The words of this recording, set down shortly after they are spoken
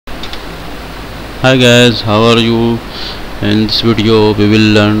Hi guys, how are you? In this video we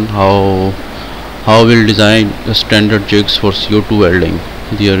will learn how we'll design the standard jigs for CO2 welding.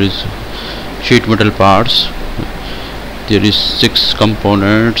 There is sheet metal parts. There is 6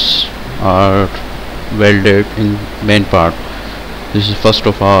 components are welded in main part. This is first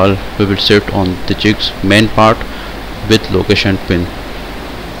of all we will set on the jig's main part with location pin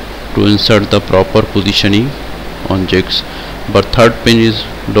to insert the proper positioning on jigs, but third pin is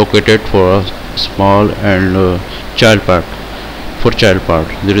located for a small and child part. For child part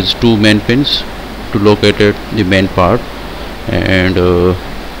there is 2 main pins to locate the main part, and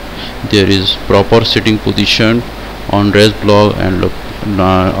there is proper sitting position on raised block, and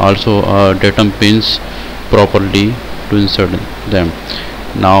also datum pins properly to insert them.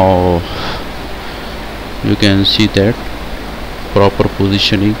 Now you can see that proper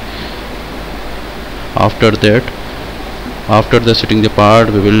positioning. After the setting the part,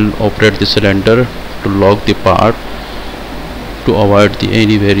 we will operate the cylinder to lock the part to avoid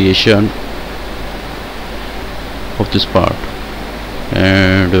any variation of this part.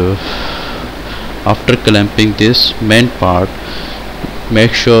 And after clamping this main part,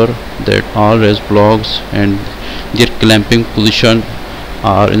 make sure that all raised blocks and their clamping position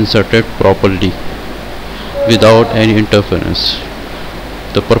are inserted properly without any interference.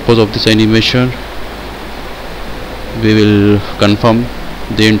 The purpose of this animation, we will confirm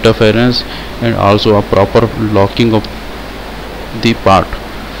the interference and also a proper locking of the part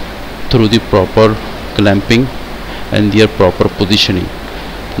through the proper clamping and their proper positioning.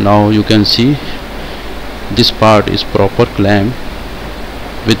 Now you can see this part is proper clamp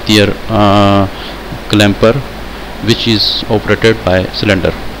with their clamper, which is operated by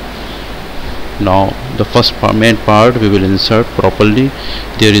cylinder. Now the first main part we will insert properly.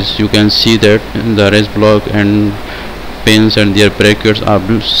 There is, you can see that the raised block and pins and their brackets are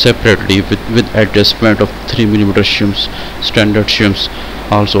built separately with adjustment of 3mm shims, standard shims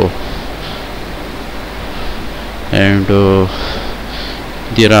also. And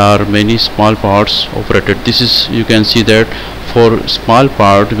there are many small parts operated. This is, you can see that for small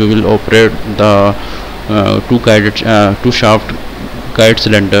part we will operate the two shaft guide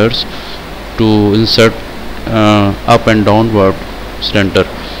cylinders to insert up and downward cylinder.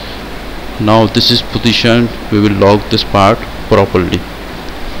 Now this is position, we will lock this part properly.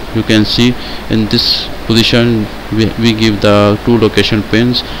 You can see in this position we give the 2 location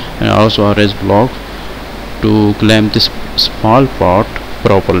pins and also a raised block to clamp this small part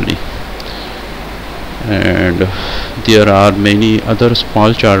properly. And there are many other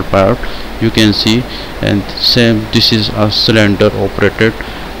small child part you can see, and same, this is a cylinder operated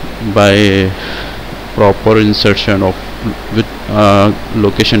by proper insertion of with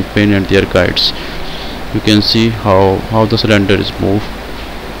location pin and their guides. You can see how the cylinder is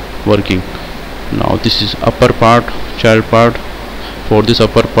working. Now this is upper part, child part. For this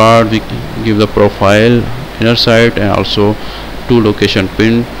upper part we give the profile inner side and also 2 location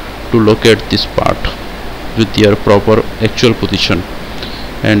pin to locate this part with their proper actual position.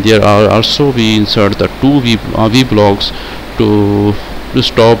 And there are also we insert the 2 V blocks to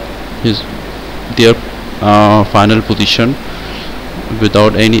stop their final position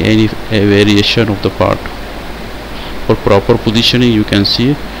without any variation of the part. For proper positioning, you can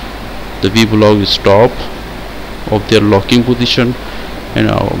see the V block is stop of their locking position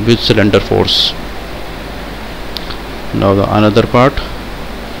and with cylinder force. Now the another part,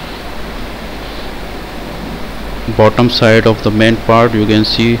 bottom side of the main part, you can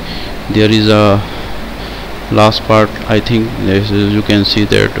see there is a last part. I think this is, you can see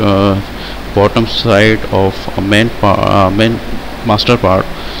that bottom side of a main master part,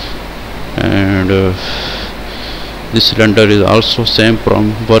 and this cylinder is also same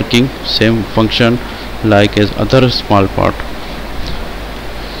from working, same function like as other small part.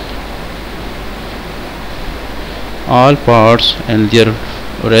 All parts and their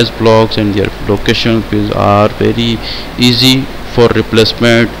raised blocks and their location pins are very easy for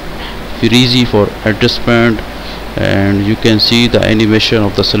replacement, very easy for adjustment, and you can see the animation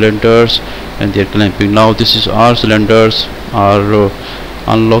of the cylinders and their clamping. Now this is our cylinders are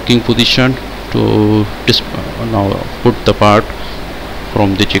unlocking position to now put the part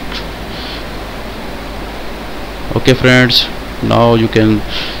from the jig. Okay friends, now you can,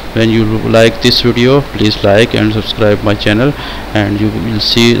 when you like this video, please like and subscribe my channel, and you will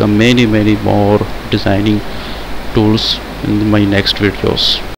see the many more designing tools in my next videos.